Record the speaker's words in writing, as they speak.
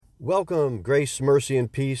Welcome, grace, mercy,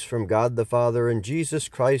 and peace from God the Father and Jesus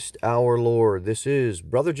Christ our Lord. This is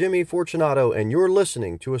Brother Jimmy Fortunato, and you're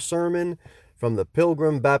listening to a sermon from the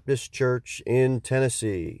Pilgrim Baptist Church in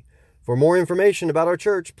Tennessee. For more information about our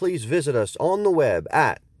church, please visit us on the web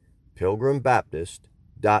at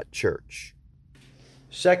pilgrimbaptist.church.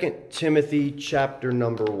 2 Timothy chapter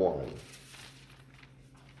number 1.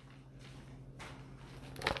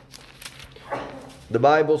 The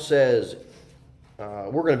Bible says,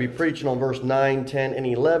 we're going to be preaching on verse 9, 10, and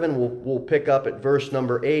 11. We'll pick up at verse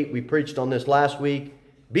number 8. We preached on this last week.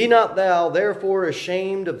 Be not thou therefore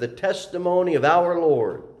ashamed of the testimony of our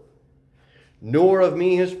Lord, nor of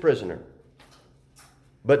me his prisoner.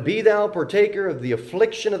 But be thou partaker of the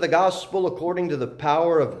affliction of the gospel according to the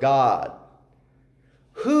power of God,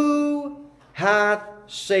 who hath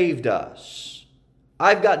saved us.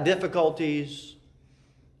 I've got difficulties.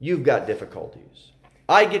 You've got difficulties.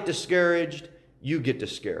 I get discouraged. You get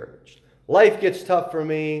discouraged. Life gets tough for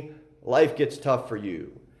me. Life gets tough for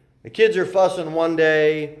you. The kids are fussing one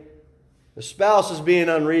day. The spouse is being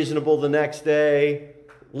unreasonable the next day.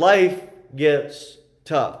 Life gets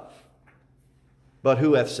tough. But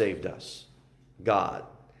who hath saved us? God.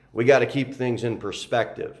 We got to keep things in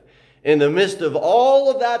perspective. In the midst of all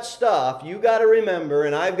of that stuff, you got to remember,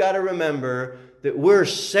 and I've got to remember, that we're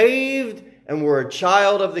saved and we're a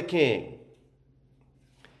child of the King.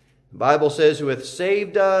 The Bible says, who hath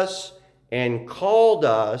saved us and called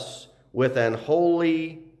us with an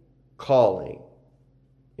holy calling.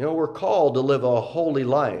 You know, we're called to live a holy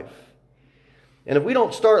life. And if we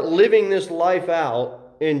don't start living this life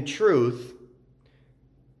out in truth,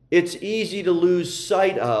 it's easy to lose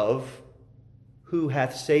sight of who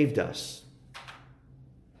hath saved us.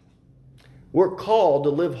 We're called to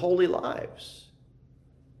live holy lives.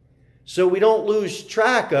 So we don't lose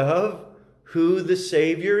track of who the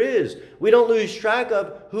Savior is. We don't lose track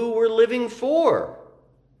of who we're living for.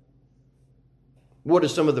 What are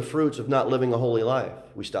some of the fruits of not living a holy life?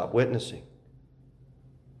 We stop witnessing.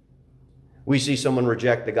 We see someone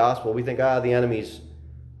reject the gospel. We think, the enemy's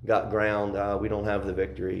got ground. We don't have the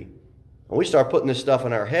victory. And we start putting this stuff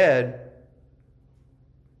in our head.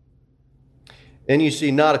 And you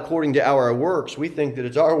see, not according to our works. We think that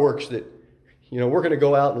it's our works that, we're going to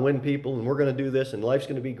go out and win people, and we're going to do this, and life's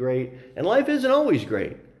going to be great. And life isn't always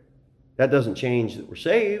great. That doesn't change that we're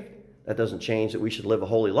saved. That doesn't change that we should live a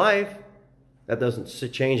holy life. That doesn't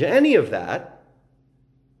change any of that.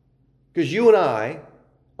 Because you and I,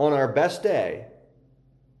 on our best day,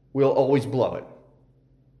 will always blow it.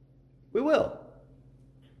 We will.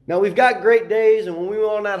 Now, we've got great days, and when we're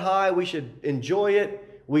on that high, we should enjoy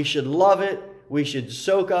it. We should love it. We should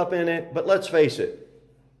soak up in it. But let's face it.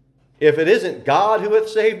 If it isn't God who hath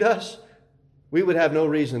saved us, we would have no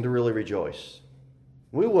reason to really rejoice.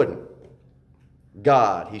 We wouldn't.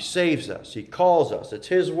 God, He saves us. He calls us. It's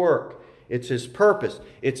His work. It's His purpose.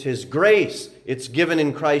 It's His grace. It's given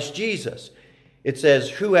in Christ Jesus. It says,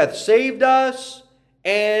 who hath saved us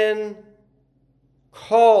and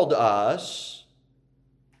called us.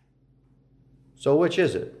 So which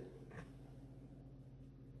is it?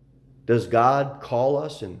 Does God call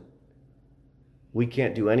us and we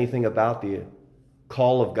can't do anything about the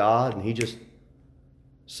call of God and He just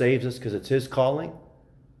saves us because it's His calling?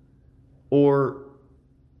 Or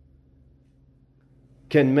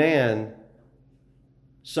can man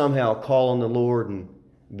somehow call on the Lord and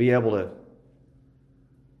be able to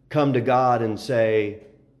come to God and say,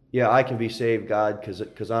 yeah, I can be saved, God,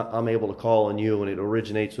 because I'm able to call on you and it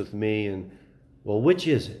originates with me? And well, which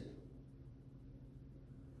is it?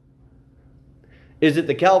 Is it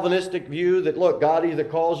the Calvinistic view that, look, God either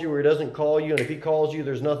calls you or He doesn't call you, and if He calls you,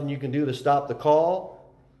 there's nothing you can do to stop the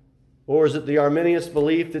call? Or is it the Arminian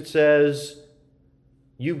belief that says,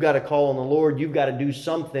 you've got to call on the Lord, you've got to do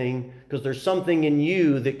something, because there's something in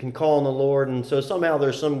you that can call on the Lord, and so somehow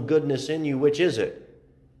there's some goodness in you? Which is it?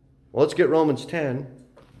 Well, let's get Romans 10.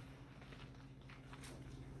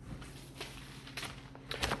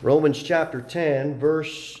 Romans chapter 10,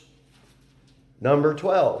 verse number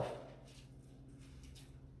 12.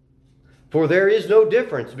 For there is no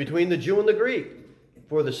difference between the Jew and the Greek,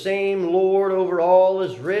 for the same Lord over all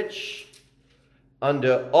is rich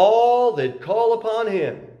unto all that call upon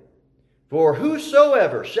Him. For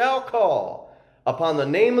whosoever shall call upon the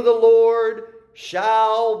name of the Lord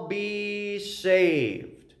shall be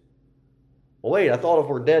saved. Well, wait, I thought if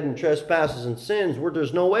we're dead in trespasses and sins,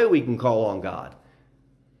 there's no way we can call on God.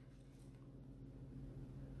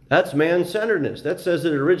 That's man-centeredness. That says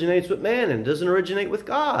that it originates with man and doesn't originate with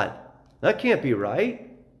God. That can't be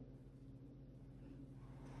right.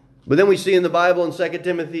 But then we see in the Bible in 2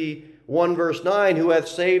 Timothy 1 verse 9, who hath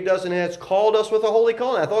saved us and hath called us with a holy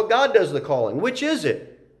calling. I thought God does the calling. Which is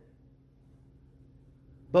it?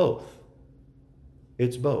 Both.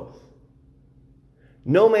 It's both.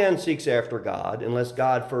 No man seeks after God unless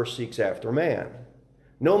God first seeks after man.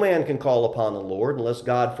 No man can call upon the Lord unless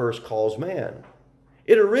God first calls man.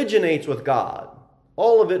 It originates with God.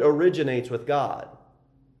 All of it originates with God.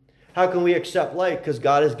 How can we accept light? Because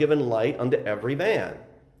God has given light unto every man.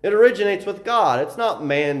 It originates with God. It's not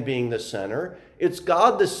man being the center. It's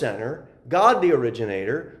God the center, God the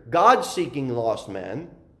originator, God seeking lost men,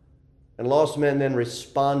 and lost men then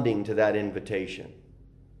responding to that invitation.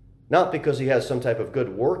 Not because he has some type of good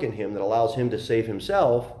work in him that allows him to save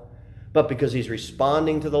himself, but because he's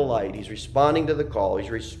responding to the light, he's responding to the call, he's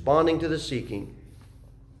responding to the seeking,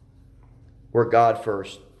 where God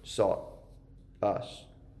first sought us.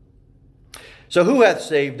 So who hath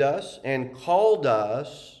saved us and called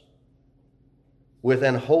us with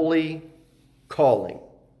an holy calling?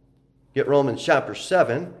 Get Romans chapter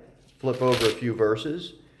 7, flip over a few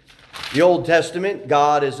verses. The Old Testament,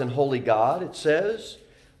 God is an holy God, it says.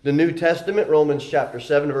 The New Testament, Romans chapter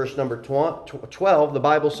 7, verse number 12, the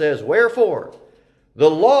Bible says, wherefore the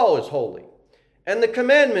law is holy, and the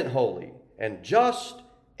commandment holy, and just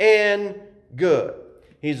and good.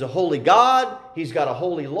 He's a holy God. He's got a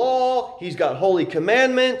holy law. He's got holy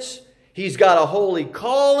commandments. He's got a holy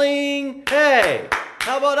calling. Hey,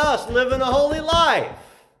 how about us living a holy life?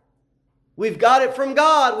 We've got it from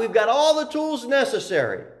God. We've got all the tools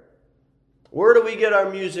necessary. Where do we get our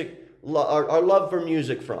music, our love for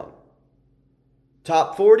music from?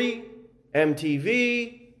 Top 40,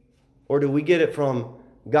 MTV, or do we get it from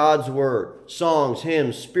God's Word, songs,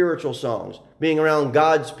 hymns, spiritual songs, being around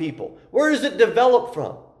God's people? Where does it develop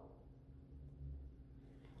from?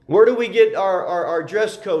 Where do we get our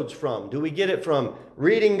dress codes from? Do we get it from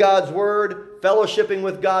reading God's Word, fellowshipping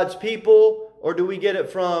with God's people, or do we get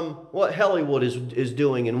it from what Hollywood is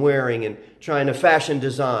doing and wearing and trying to fashion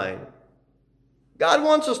design? God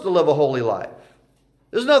wants us to live a holy life.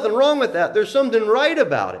 There's nothing wrong with that. There's something right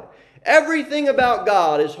about it. Everything about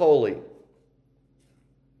God is holy.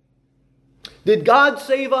 Did God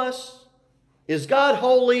save us? Is God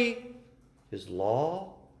holy? His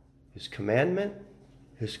law, His commandment,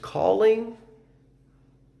 His calling?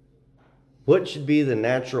 What should be the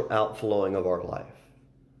natural outflowing of our life?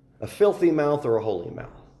 A filthy mouth or a holy mouth?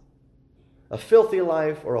 A filthy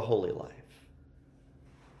life or a holy life?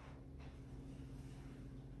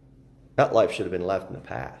 That life should have been left in the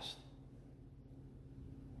past.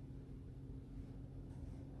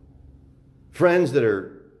 Friends that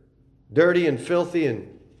are dirty and filthy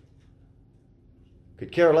and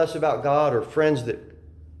could care less about God, or friends that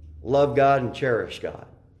love God and cherish God.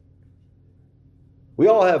 We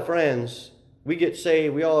all have friends. We get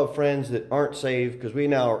saved. We all have friends that aren't saved because we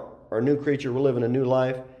now are a new creature. We're living a new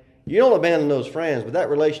life. You don't abandon those friends, but that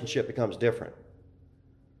relationship becomes different.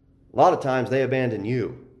 A lot of times they abandon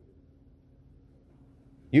you.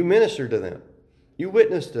 You minister to them. You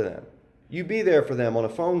witness to them. You be there for them on a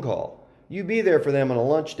phone call. You be there for them on a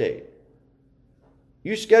lunch date.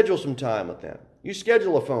 You schedule some time with them. You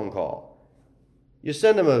schedule a phone call. You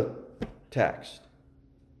send them a text.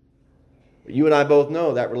 But you and I both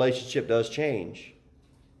know that relationship does change.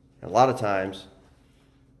 And a lot of times,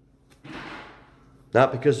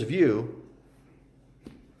 not because of you,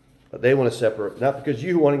 but they want to separate. Not because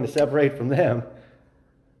you wanting to separate from them.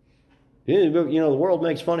 You know, the world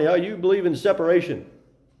makes fun of, oh, you believe in separation.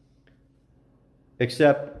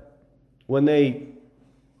 Except when they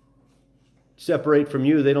separate from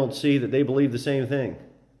you, they don't see that they believe the same thing.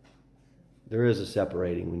 There is a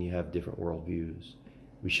separating when you have different worldviews.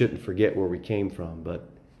 We shouldn't forget where we came from, but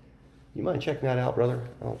you mind checking that out, brother?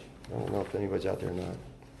 I don't know if anybody's out there or not.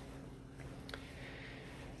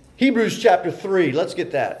 Hebrews chapter 3. Let's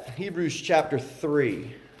get that. Hebrews chapter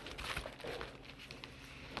 3.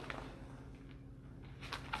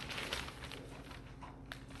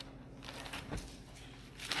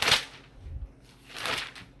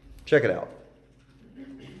 Check it out.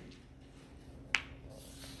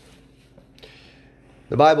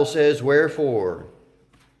 The Bible says, wherefore,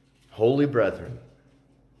 holy brethren,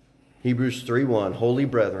 Hebrews 3:1, holy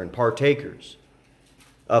brethren, partakers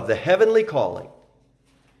of the heavenly calling,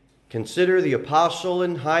 consider the apostle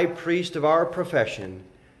and high priest of our profession,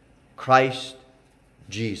 Christ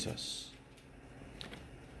Jesus.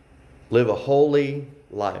 Live a holy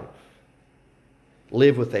life.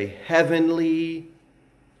 Live with a heavenly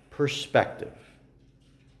perspective.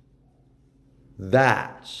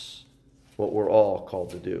 That's what we're all called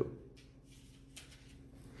to do.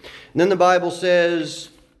 And then the Bible says,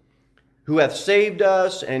 who hath saved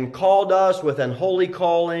us and called us with an holy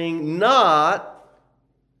calling, not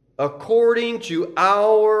according to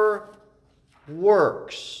our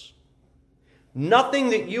works.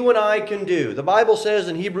 Nothing that you and I can do. The Bible says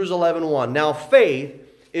in Hebrews 11:1, now faith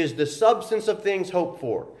is the substance of things hoped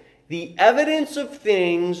for, the evidence of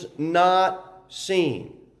things not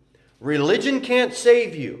seen. Religion can't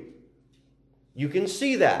save you. You can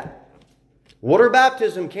see that. Water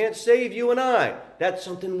baptism can't save you and I. That's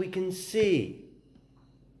something we can see.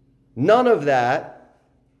 None of that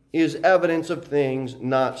is evidence of things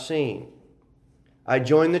not seen. I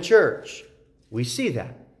join the church. We see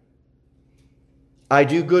that. I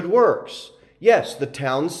do good works. Yes, the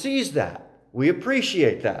town sees that. We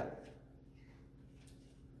appreciate that.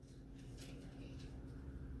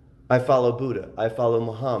 I follow Buddha. I follow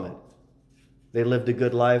Muhammad. They lived a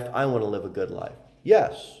good life. I want to live a good life.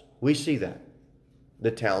 Yes, we see that.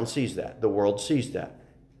 The town sees that. The world sees that.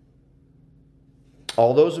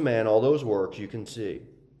 All those men, all those works you can see.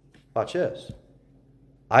 Watch this.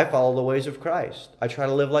 I follow the ways of Christ. I try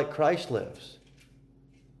to live like Christ lives.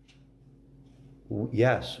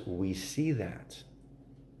 Yes, we see that.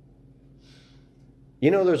 You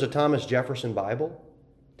know there's a Thomas Jefferson Bible?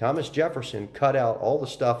 Thomas Jefferson cut out all the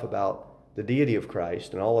stuff about the deity of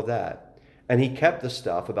Christ and all of that. And he kept the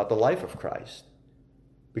stuff about the life of Christ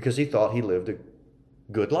because he thought he lived a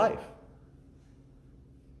good life.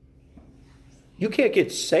 You can't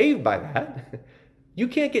get saved by that. You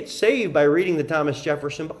can't get saved by reading the Thomas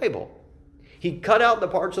Jefferson Bible. He cut out the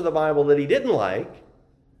parts of the Bible that he didn't like,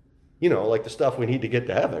 like the stuff we need to get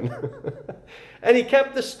to heaven. And he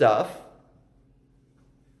kept the stuff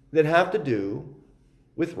that have to do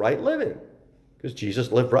with right living. Because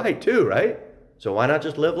Jesus lived right too, right? So why not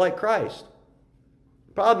just live like Christ?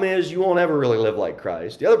 The problem is you won't ever really live like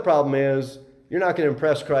Christ. The other problem is you're not going to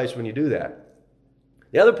impress Christ when you do that.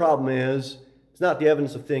 The other problem is it's not the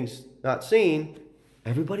evidence of things not seen.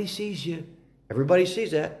 Everybody sees you. Everybody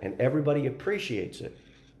sees that, and everybody appreciates it.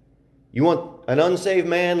 You want an unsaved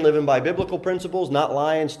man living by biblical principles, not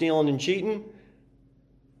lying, stealing, and cheating?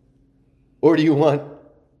 Or do you want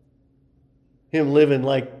him living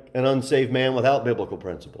like an unsaved man without biblical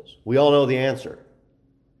principles? We all know the answer.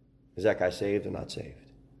 Is that guy saved or not saved?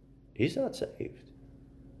 He's not saved.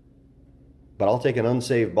 But I'll take an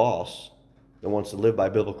unsaved boss that wants to live by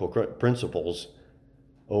biblical principles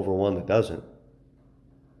over one that doesn't.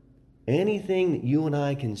 Anything that you and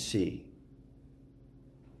I can see,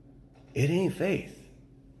 it ain't faith.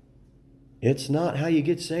 It's not how you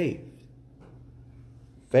get saved.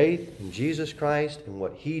 Faith in Jesus Christ and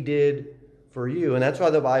what He did for you. And that's why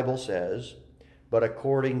the Bible says, but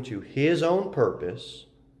according to His own purpose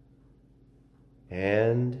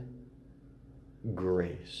and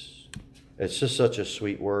grace. It's just such a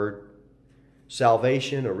sweet word.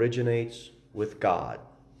 Salvation originates with God.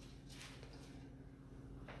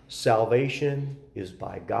 Salvation is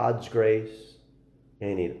by God's grace,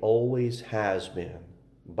 and it always has been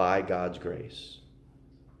by God's grace.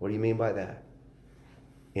 What do you mean by that?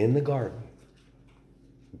 In the garden,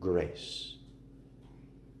 grace.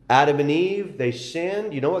 Adam and Eve, they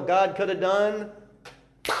sinned. You know what God could have done?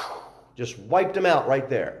 Just wiped them out right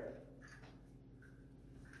there.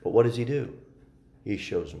 But what does He do? He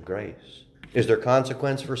shows them grace. Is there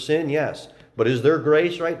consequence for sin? Yes. But is there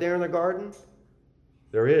grace right there in the garden?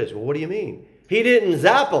 There is. Well, what do you mean? He didn't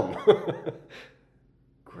zap them.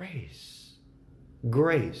 Grace.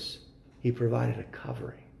 Grace. He provided a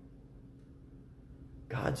covering.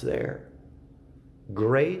 God's there.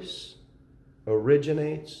 Grace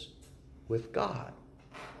originates with God.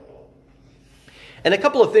 And a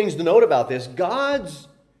couple of things to note about this. God's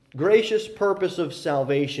gracious purpose of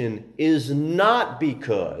salvation is not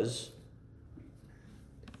because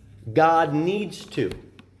God needs to.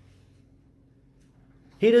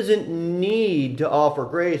 He doesn't need to offer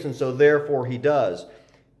grace, and so therefore He does.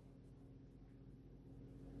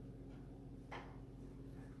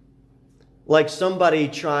 Like somebody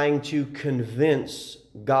trying to convince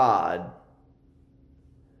God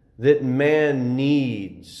that man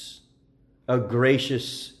needs a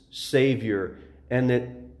gracious Savior and that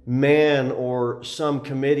man or some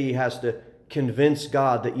committee has to convince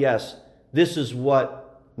God that, yes, this is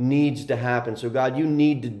what needs to happen. So God, you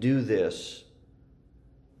need to do this.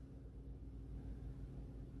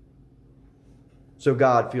 So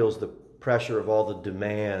God feels the pressure of all the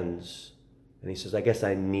demands, and He says, I guess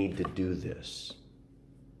I need to do this.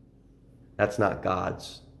 That's not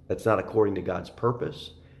according to God's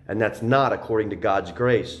purpose, and that's not according to God's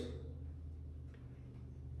grace.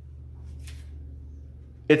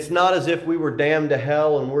 It's not as if we were damned to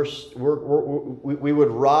hell and we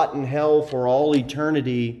would rot in hell for all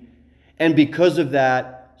eternity, And because of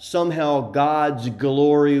that, somehow God's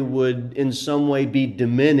glory would in some way be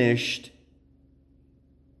diminished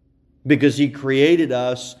because He created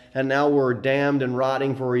us and now we're damned and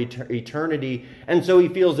rotting for eternity. And so He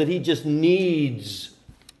feels that He just needs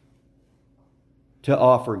to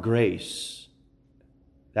offer grace.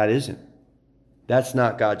 That's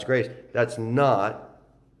not God's grace. That's not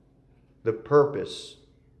the purpose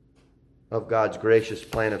of God's gracious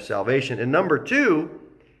plan of salvation. And number two,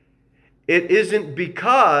 it isn't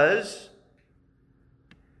because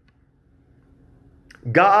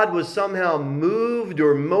God was somehow moved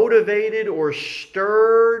or motivated or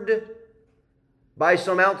stirred by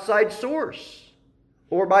some outside source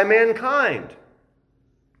or by mankind.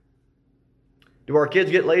 Do our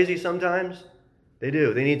kids get lazy sometimes? They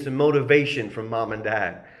do. They need some motivation from mom and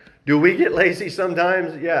dad. Do we get lazy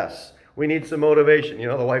sometimes? Yes. We need some motivation. You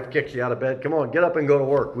know, the wife kicks you out of bed. Come on, get up and go to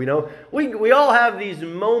work. We know we all have these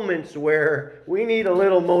moments where we need a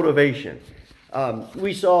little motivation.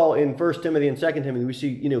 We saw in 1 Timothy and 2 Timothy, we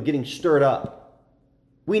see, getting stirred up.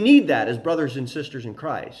 We need that as brothers and sisters in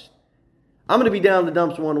Christ. I'm going to be down in the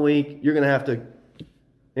dumps one week. You're going to have to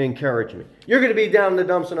encourage me. You're going to be down in the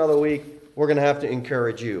dumps another week. We're going to have to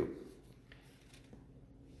encourage you.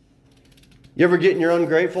 You ever get in your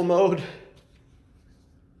ungrateful mode?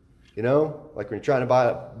 Like when you're trying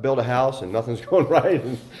to build a house and nothing's going right.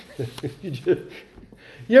 And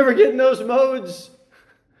you ever get in those modes?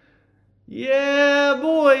 Yeah,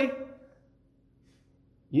 boy.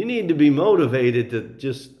 You need to be motivated to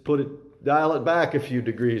just dial it back a few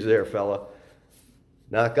degrees there, fella.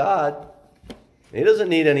 Not God. He doesn't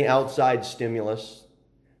need any outside stimulus.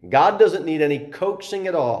 God doesn't need any coaxing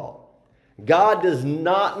at all. God does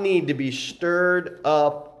not need to be stirred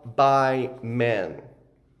up by men.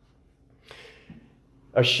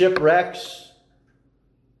 A ship wrecks.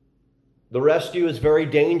 The rescue is very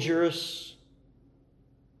dangerous.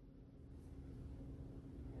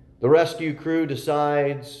 The rescue crew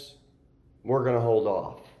decides, we're going to hold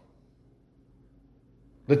off.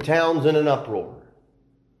 The town's in an uproar.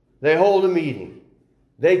 They hold a meeting.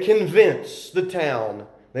 They convince the town.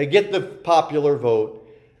 They get the popular vote.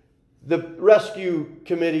 The rescue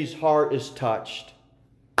committee's heart is touched.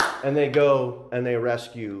 And they go and they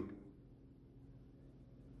rescue.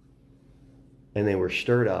 And they were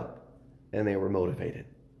stirred up and they were motivated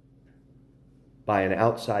by an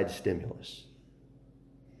outside stimulus.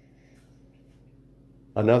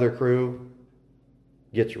 Another crew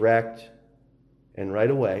gets wrecked, and right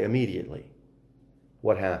away, immediately,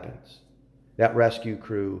 what happens? That rescue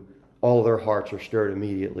crew, all their hearts are stirred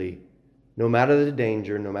immediately. No matter the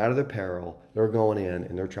danger, no matter the peril, they're going in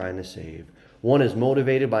and they're trying to save. One is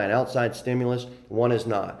motivated by an outside stimulus, one is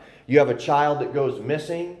not. You have a child that goes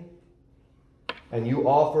missing, and you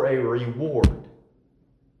offer a reward.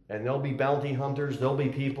 And there'll be bounty hunters, there'll be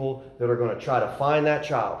people that are going to try to find that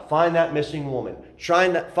child, find that missing woman,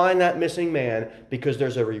 find that missing man, because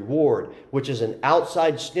there's a reward, which is an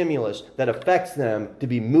outside stimulus that affects them to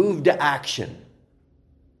be moved to action.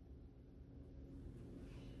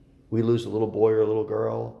 We lose a little boy or a little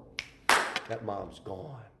girl, that mom's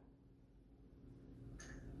gone.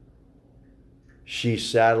 She's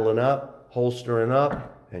saddling up, holstering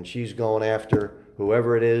up, and she's going after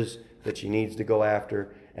whoever it is that she needs to go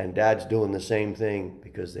after. And dad's doing the same thing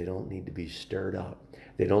because they don't need to be stirred up.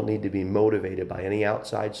 They don't need to be motivated by any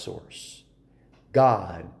outside source.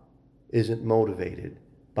 God isn't motivated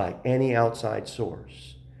by any outside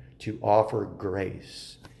source to offer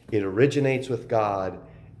grace. It originates with God.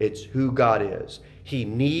 It's who God is. He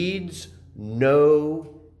needs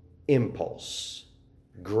no impulse.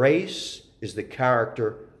 Grace is the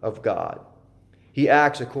character of God. He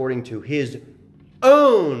acts according to His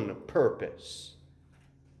own purpose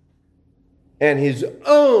and His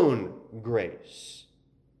own grace,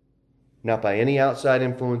 not by any outside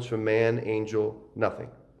influence from man, angel, nothing.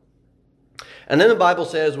 And then the Bible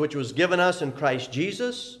says, which was given us in Christ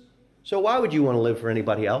Jesus. So why would you want to live for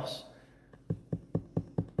anybody else?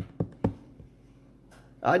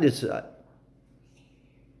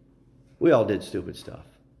 We all did stupid stuff.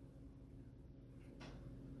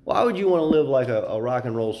 Why would you want to live like a rock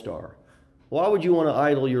and roll star? Why would you want to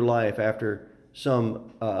idle your life after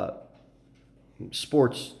some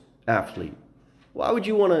sports athlete? Why would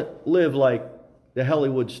you want to live like the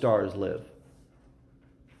Hollywood stars live?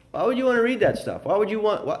 Why would you want to read that stuff? Why would you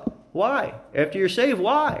want... Why? After you're saved,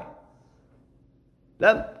 why?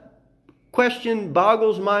 That question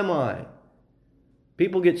boggles my mind.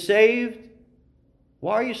 People get saved.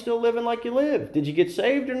 Why are you still living like you live? Did you get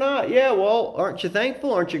saved or not? Yeah, well, aren't you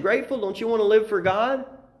thankful? Aren't you grateful? Don't you want to live for God?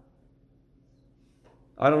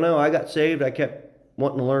 I don't know. I got saved. I kept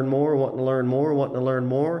wanting to learn more, wanting to learn more, wanting to learn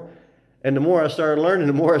more. And the more I started learning,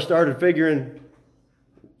 the more I started figuring,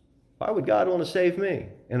 why would God want to save me?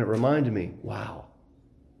 And it reminded me, wow,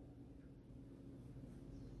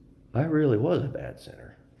 I really was a bad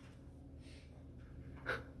sinner.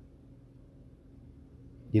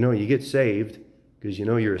 You know, you get saved because you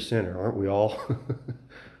know you're a sinner, aren't we all?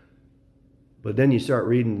 But then you start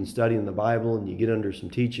reading and studying the Bible and you get under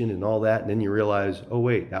some teaching and all that, and then you realize, oh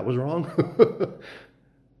wait, that was wrong.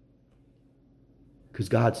 Because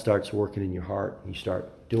God starts working in your heart and you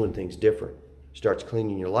start doing things different. He starts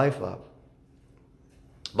cleaning your life up.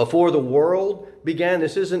 Before the world began,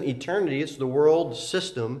 this isn't eternity, it's the world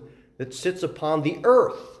system that sits upon the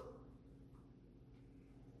earth.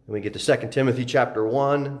 When we get to 2 Timothy chapter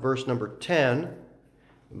 1, verse number 10,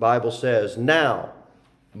 the Bible says, now,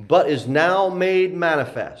 but is now made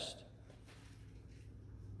manifest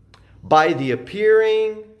by the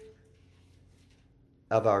appearing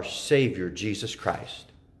of our Savior, Jesus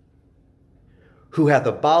Christ, who hath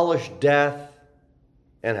abolished death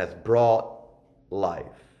and hath brought life.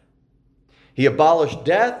 He abolished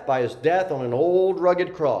death by his death on an old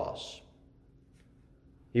rugged cross.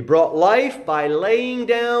 He brought life by laying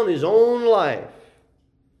down his own life.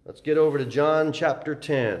 Let's get over to John chapter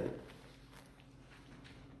 10.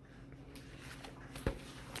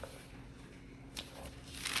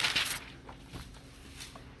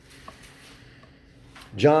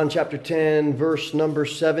 John chapter 10, verse number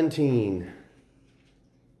 17.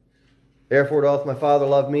 Therefore doth my Father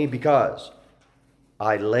love me, because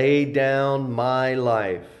I laid down my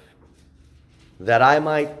life, that I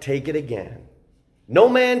might take it again. No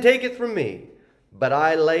man taketh from me, but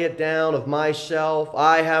I lay it down of myself.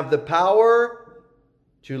 I have the power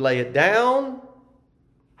to lay it down,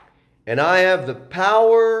 and I have the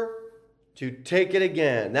power to take it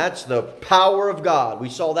again. That's the power of God. We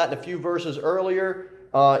saw that in a few verses earlier.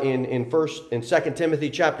 In 2 Timothy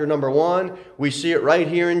chapter number 1, we see it right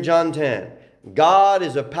here in John 10. God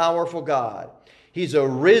is a powerful God. He's a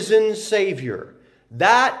risen Savior.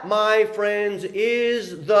 That, my friends,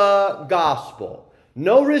 is the gospel.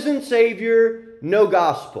 No risen Savior, no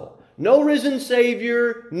gospel. No risen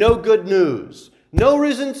Savior, no good news. No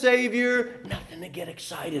risen Savior, nothing to get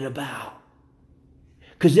excited about.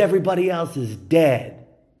 Because everybody else is dead,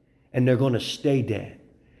 and they're going to stay dead.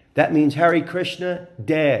 That means Hare Krishna,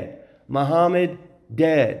 dead. Muhammad,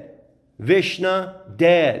 dead. Vishnu,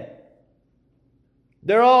 dead.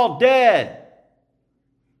 They're all dead.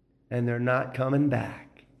 And they're not coming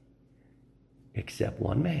back. Except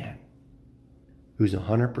one man who's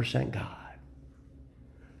 100% God.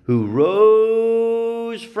 Who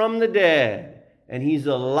rose from the dead. And he's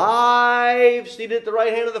alive, seated at the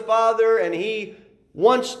right hand of the Father. And he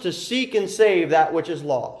wants to seek and save that which is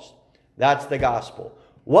lost. That's the gospel.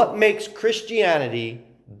 What makes Christianity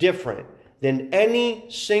different than any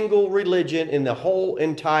single religion in the whole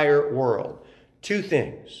entire world? Two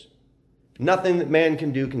things. Nothing that man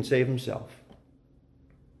can do can save himself.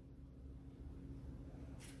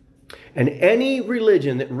 And any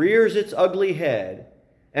religion that rears its ugly head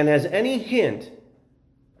and has any hint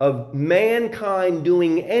of mankind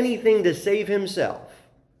doing anything to save himself,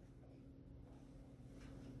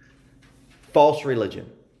 false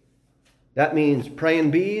religion. That means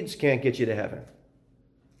praying beads can't get you to heaven.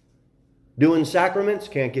 Doing sacraments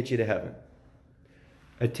can't get you to heaven.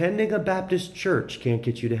 Attending a Baptist church can't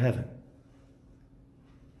get you to heaven.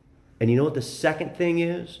 And you know what the second thing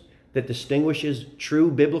is that distinguishes true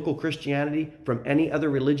biblical Christianity from any other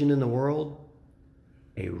religion in the world?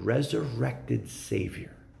 A resurrected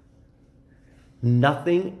Savior.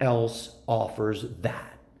 Nothing else offers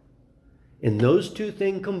that. And those two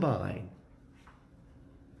things combined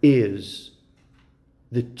is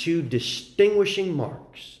the two distinguishing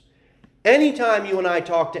marks. Anytime you and I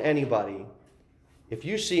talk to anybody, if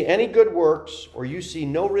you see any good works or you see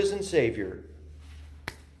no risen Savior,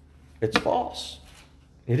 it's false.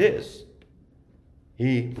 It is.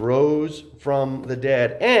 He rose from the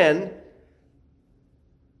dead. And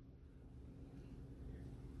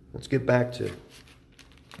let's get back to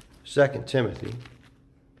 2 Timothy.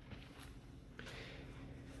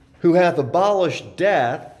 Who hath abolished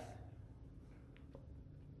death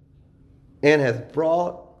and hath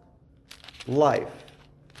brought life.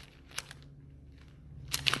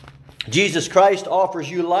 Jesus Christ offers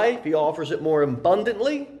you life. He offers it more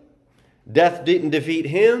abundantly. Death didn't defeat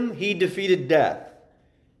him. He defeated death.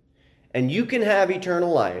 And you can have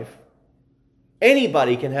eternal life.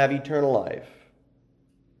 Anybody can have eternal life.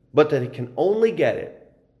 But that it can only get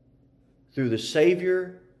it through the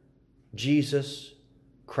Savior, Jesus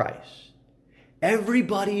Christ.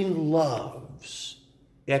 Everybody loves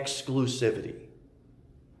exclusivity.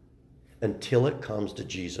 until it comes to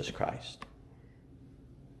Jesus Christ.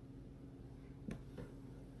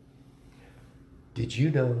 Did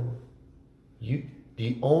you know you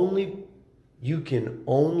can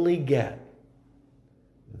only get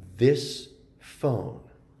this phone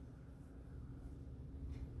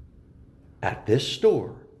at this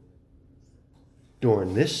store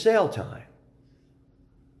during this sale time,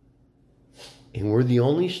 and we're the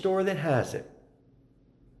only store that has it?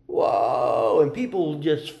 Whoa! And people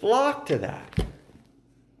just flock to that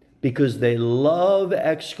because they love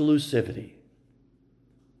exclusivity.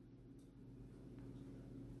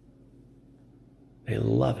 They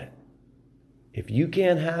love it. If you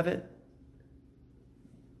can't have it,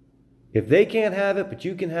 if they can't have it, but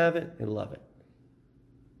you can have it, they love it.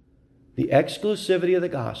 The exclusivity of the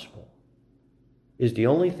gospel is the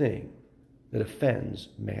only thing that offends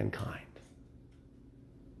mankind.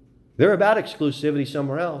 They're about exclusivity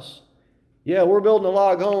somewhere else. Yeah, we're building a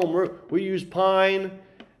log home. We use pine,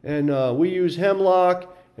 and we use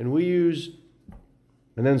hemlock, and we use...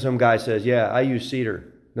 And then some guy says, yeah, I use cedar.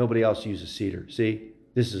 Nobody else uses cedar. See,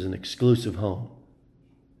 this is an exclusive home.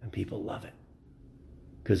 And people love it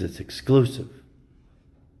because it's exclusive.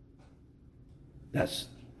 That's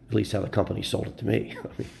at least how the company sold it to me.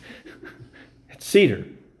 It's cedar.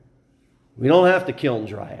 We don't have to kiln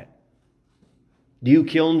dry it. Do you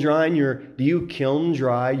kiln dry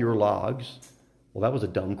your logs? Well, that was a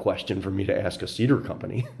dumb question for me to ask a cedar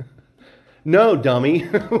company. No, dummy.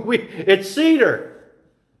 It's cedar.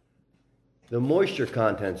 The moisture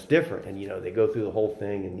content's different, and they go through the whole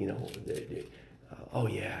thing, and oh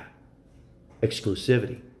yeah,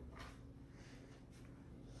 exclusivity.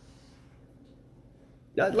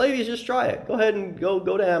 Now, ladies, just try it. Go ahead and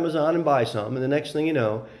go to Amazon and buy some, and the next thing you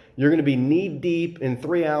know, you're going to be knee deep in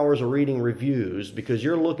 3 hours of reading reviews because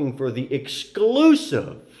you're looking for the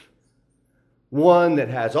exclusive one that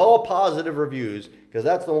has all positive reviews, because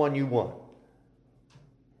that's the one you want.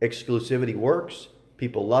 Exclusivity works.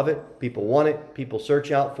 People love it. People want it. People search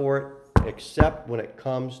out for it, except when it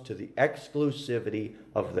comes to the exclusivity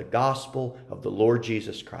of the gospel of the Lord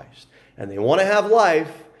Jesus Christ. And they want to have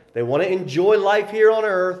life. They want to enjoy life here on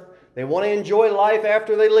earth. They want to enjoy life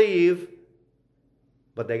after they leave.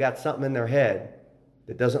 But they got something in their head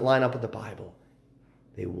that doesn't line up with the Bible.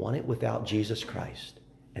 They want it without Jesus Christ.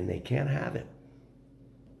 And they can't have it.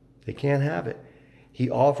 They can't have it. He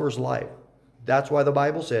offers life. That's why the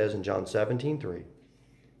Bible says in John 17:3,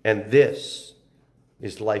 and this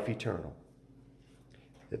is life eternal,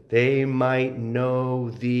 that they might know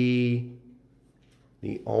thee,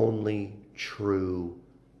 the only true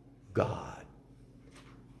God.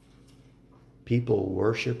 People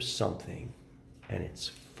worship something and it's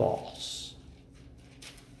false.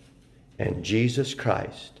 And Jesus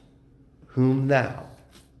Christ, whom thou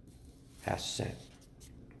hast sent.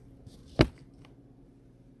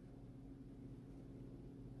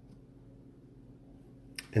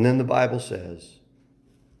 And then the Bible says,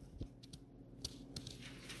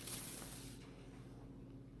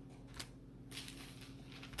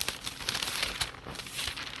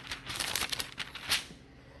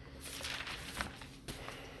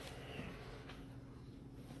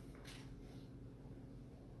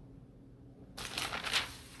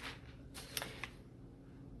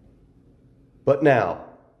 but now,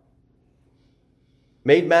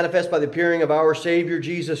 made manifest by the appearing of our Savior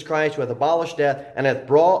Jesus Christ, who hath abolished death and hath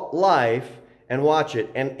brought life, and watch it,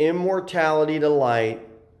 and immortality to light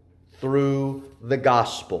through the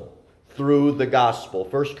gospel. Through the gospel.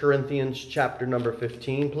 1 Corinthians chapter number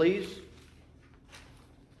 15, please.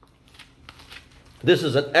 This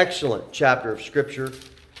is an excellent chapter of Scripture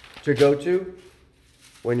to go to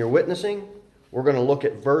when you're witnessing. We're going to look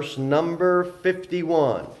at verse number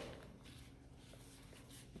 51.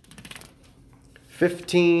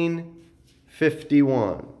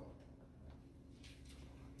 15:51.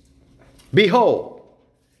 Behold,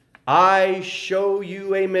 I show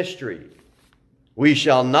you a mystery. We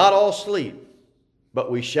shall not all sleep,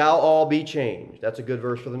 but we shall all be changed. That's a good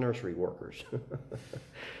verse for the nursery workers.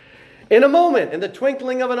 In a moment, in the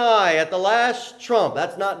twinkling of an eye, at the last trump.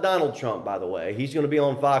 That's not Donald Trump, by the way. He's going to be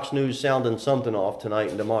on Fox News sounding something off tonight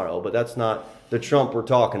and tomorrow, but that's not the Trump we're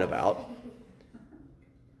talking about.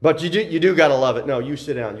 But you do got to love it. No, you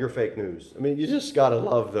sit down. You're fake news. I mean, you just got to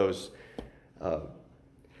love those.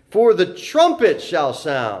 For the trumpet shall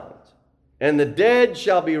sound, and the dead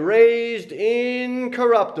shall be raised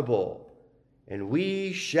incorruptible, and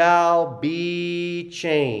we shall be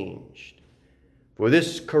changed. For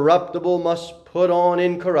this corruptible must put on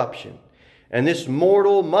incorruption, and this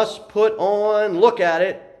mortal must put on, look at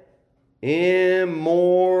it,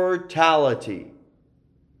 immortality.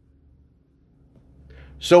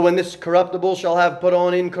 So when this corruptible shall have put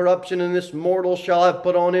on incorruption, and this mortal shall have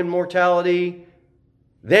put on immortality,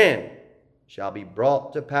 then shall be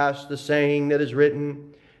brought to pass the saying that is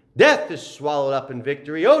written, Death is swallowed up in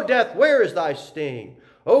victory. O death, where is thy sting?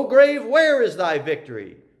 O grave, where is thy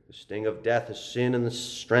victory? The sting of death is sin, and the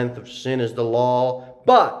strength of sin is the law.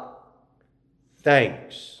 But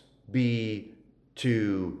thanks be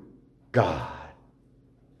to God,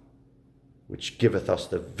 which giveth us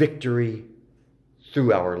the victory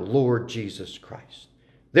through our Lord Jesus Christ.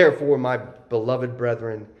 Therefore, my beloved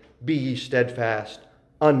brethren, be ye steadfast,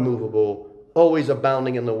 unmovable, always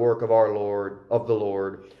abounding in the work of the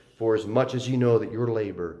Lord, for as much as ye know that your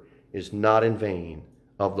labor is not in vain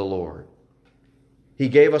of the Lord. He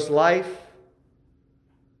gave us life.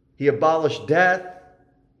 He abolished death,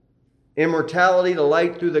 immortality, the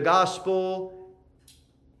light through the gospel.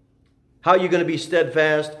 How are you going to be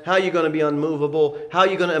steadfast? How are you going to be unmovable? How are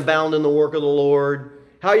you going to abound in the work of the Lord?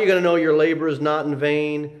 How are you going to know your labor is not in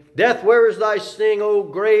vain? Death, where is thy sting? O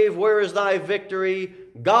grave, where is thy victory?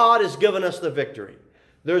 God has given us the victory.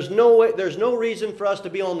 There's no reason for us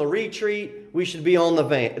to be on the retreat. We should be on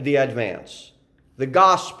the advance. The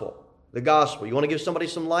gospel. The gospel. You want to give somebody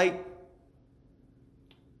some light?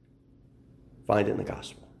 Find it in the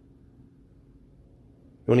gospel.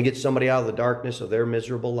 You want to get somebody out of the darkness of their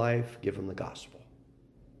miserable life? Give them the gospel.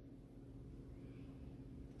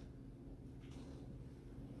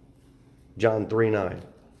 John 3:9.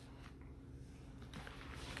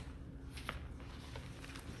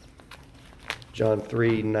 John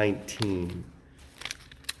 3:19.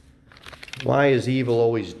 Why is evil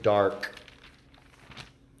always dark?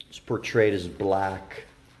 It's portrayed as black.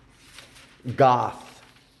 Goth.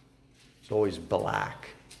 It's always black.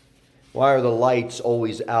 Why are the lights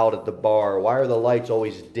always out at the bar? Why are the lights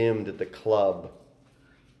always dimmed at the club?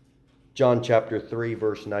 John chapter 3,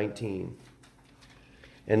 verse 19.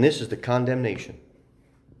 And this is the condemnation.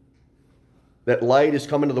 That light is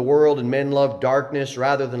come into the world, and men love darkness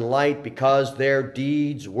rather than light, because their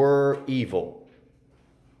deeds were evil.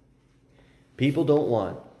 People don't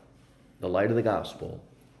want the light of the gospel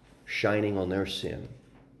shining on their sin.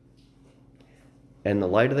 And the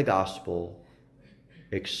light of the gospel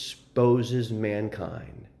exposes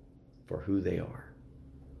mankind for who they are.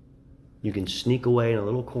 You can sneak away in a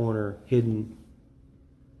little corner, hidden.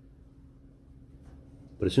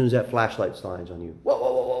 But as soon as that flashlight shines on you, whoa,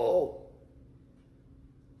 whoa, whoa, whoa.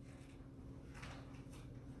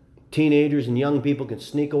 Teenagers and young people can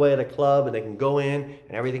sneak away at a club, and they can go in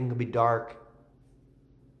and everything can be dark.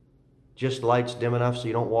 Just lights dim enough so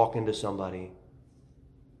you don't walk into somebody.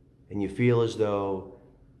 And you feel as though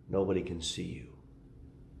nobody can see you.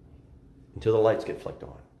 Until the lights get flicked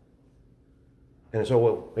on. And it's, oh,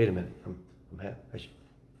 whoa, wait a minute.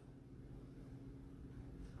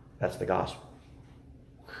 That's the gospel.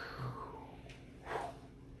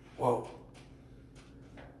 Whoa.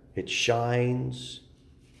 It shines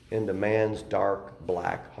into man's dark,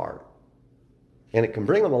 black heart. And it can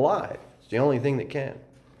bring them alive. It's the only thing that can.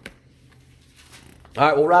 All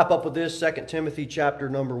right, we'll wrap up with this. 2 Timothy chapter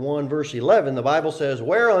number 1, verse 11. The Bible says,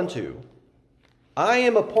 Whereunto I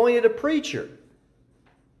am appointed a preacher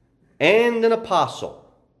and an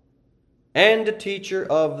apostle and a teacher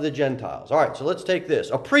of the Gentiles. All right, so let's take this.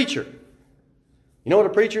 A preacher. You know what a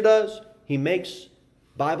preacher does? He makes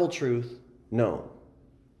Bible truth known.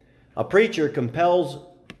 A preacher compels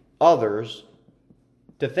others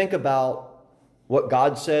to think about what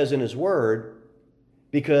God says in His Word,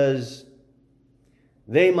 because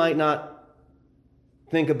they might not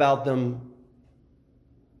think about them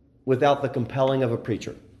without the compelling of a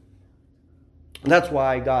preacher. And that's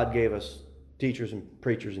why God gave us teachers and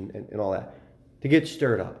preachers and all that. To get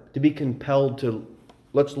stirred up. To be compelled to,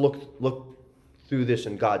 let's look through this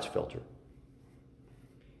in God's filter.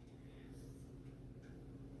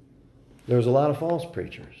 There's a lot of false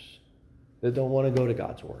preachers that don't want to go to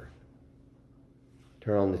God's Word.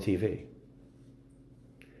 Turn on the TV.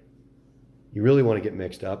 You really want to get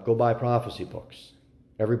mixed up, go buy prophecy books.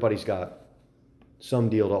 Everybody's got some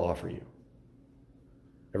deal to offer you.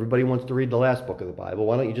 Everybody wants to read the last book of the Bible.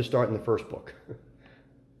 Why don't you just start in the first book?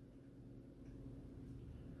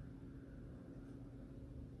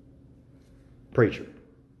 Preacher.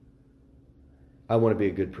 I want to be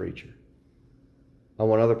a good preacher. I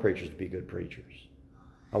want other preachers to be good preachers.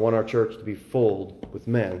 I want our church to be full with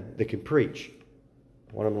men that can preach.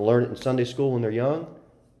 I want them to learn it in Sunday school when they're young,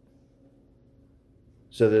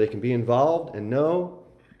 so that they can be involved and know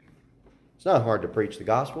it's not hard to preach the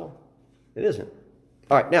gospel. It isn't.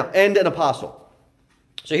 All right, now, and an apostle.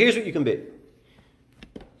 So here's what you can be.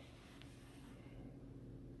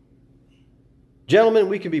 Gentlemen,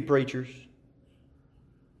 we can be preachers.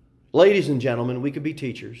 Ladies and gentlemen, we could be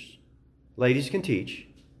teachers. Ladies can teach.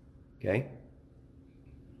 Okay?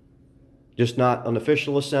 Just not an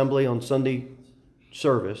official assembly on Sunday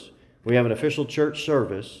service. We have an official church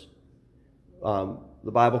service. The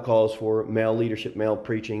Bible calls for male leadership, male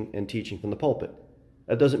preaching, and teaching from the pulpit.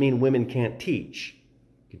 That doesn't mean women can't teach.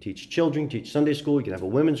 You can teach children, teach Sunday school, you can have a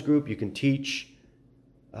women's group, you can teach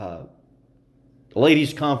a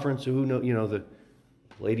ladies' conference, the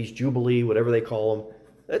ladies' jubilee, whatever they call them.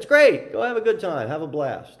 That's great. Go have a good time. Have a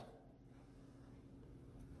blast.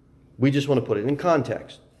 We just want to put it in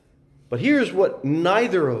context. But here's what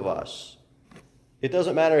neither of us, it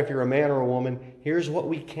doesn't matter if you're a man or a woman, here's what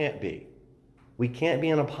we can't be. We can't be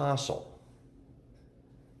an apostle.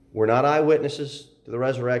 We're not eyewitnesses to the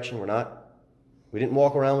resurrection. We didn't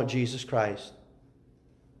walk around with Jesus Christ.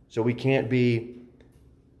 So we can't be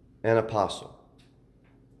an apostle.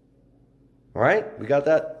 All right? We got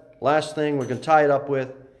that last thing we're going to tie it up with.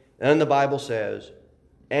 And the Bible says,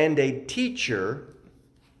 and a teacher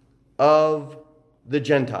of the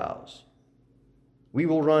Gentiles. We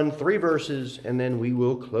will run 3 verses and then we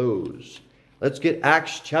will close. Let's get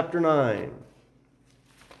Acts chapter 9.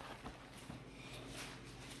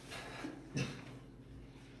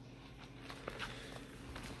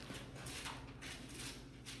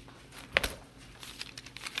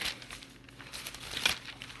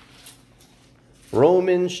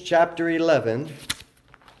 Romans chapter 11.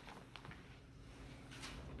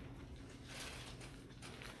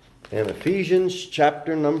 And Ephesians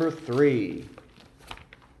chapter number 3.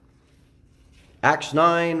 Acts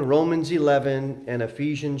 9, Romans 11, and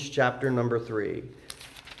Ephesians chapter number 3.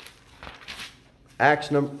 Acts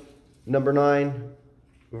number 9,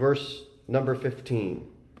 verse number 15.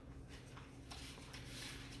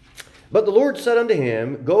 But the Lord said unto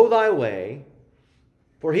him, Go thy way,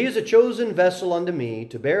 for he is a chosen vessel unto me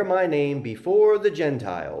to bear my name before the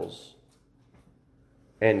Gentiles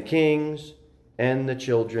and kings and the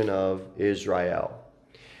children of Israel.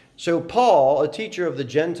 So Paul, a teacher of the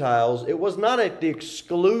Gentiles, it was not at the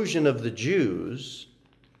exclusion of the Jews,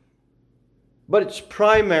 but it's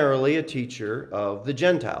primarily a teacher of the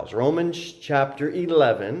Gentiles. Romans chapter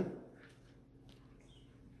 11.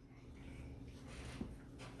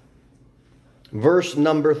 Verse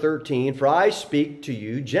number 13, For I speak to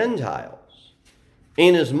you Gentiles,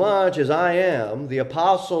 inasmuch as I am the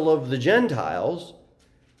apostle of the Gentiles,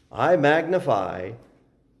 I magnify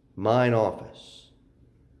mine office.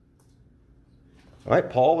 All right,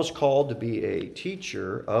 Paul was called to be a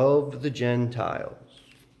teacher of the Gentiles.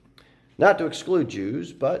 Not to exclude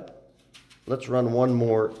Jews, but let's run one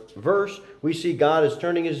more verse. We see God is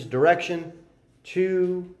turning his direction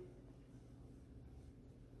to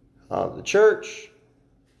the church.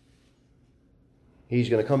 He's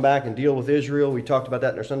going to come back and deal with Israel. We talked about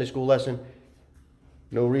that in our Sunday school lesson.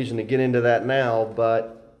 No reason to get into that now,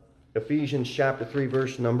 but Ephesians chapter 3,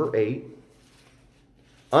 verse number 8.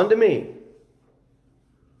 Unto me,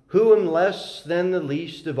 who am less than the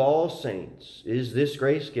least of all saints, is this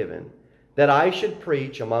grace given, that I should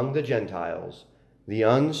preach among the Gentiles the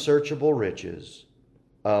unsearchable riches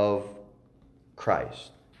of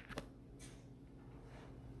Christ.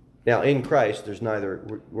 Now, in Christ,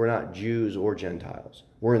 we're not Jews or Gentiles.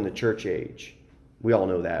 We're in the church age. We all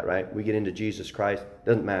know that, right? We get into Jesus Christ.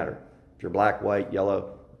 Doesn't matter. If you're black, white,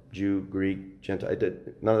 yellow, Jew, Greek, Gentile,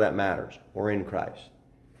 none of that matters. We're in Christ.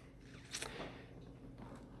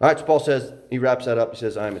 All right, so Paul says, he wraps that up. He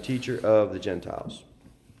says, I am a teacher of the Gentiles.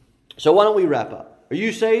 So why don't we wrap up? Are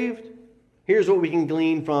you saved? Here's what we can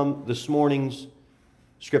glean from this morning's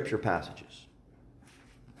scripture passages.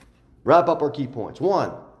 Wrap up our key points.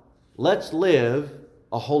 1, let's live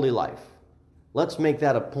a holy life. Let's make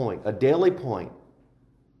that a point, a daily point.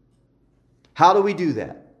 How do we do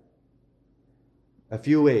that? A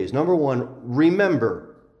few ways. Number 1,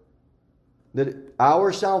 remember that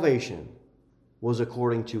our salvation was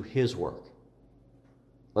according to his work.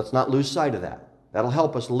 Let's not lose sight of that. That'll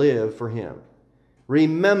help us live for him.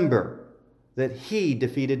 Remember that he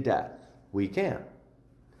defeated death. We can.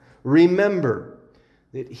 Remember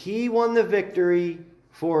that he won the victory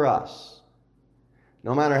for us.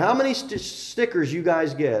 No matter how many stickers you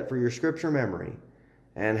guys get for your scripture memory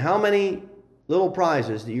and how many little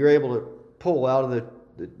prizes that you're able to pull out of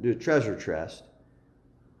the treasure chest,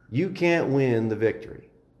 you can't win the victory.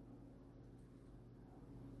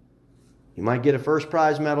 You might get a first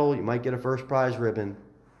prize medal, you might get a first prize ribbon,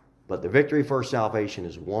 but the victory for salvation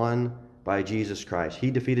is won by Jesus Christ. He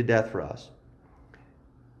defeated death for us.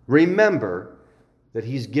 Remember that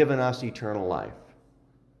he's given us eternal life.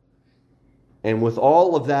 And with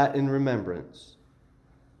all of that in remembrance,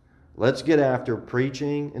 let's get after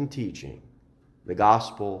preaching and teaching the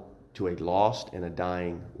gospel to a lost and a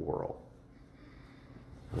dying world.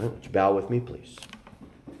 All right, would you bow with me, please?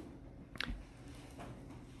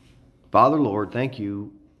 Father, Lord, thank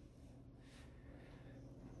you.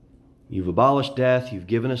 You've abolished death. You've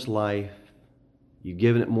given us life. You've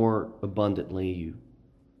given it more abundantly.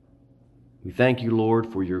 We thank you,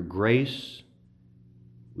 Lord, for your grace.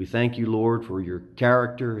 We thank you, Lord, for your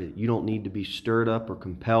character. You don't need to be stirred up or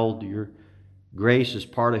compelled. Your grace is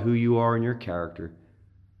part of who you are and your character.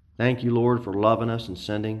 Thank you, Lord, for loving us and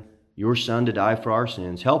sending your Son to die for our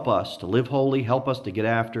sins. Help us to live holy. Help us to get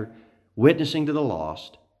after witnessing to the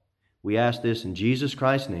lost. We ask this in Jesus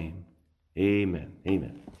Christ's name. Amen.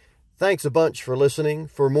 Amen. Thanks a bunch for listening.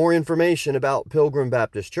 For more information about Pilgrim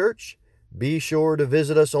Baptist Church, be sure to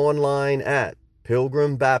visit us online at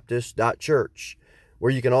pilgrimbaptist.church,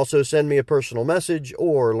 where you can also send me a personal message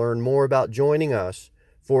or learn more about joining us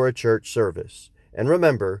for a church service. And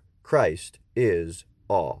remember, Christ is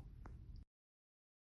all.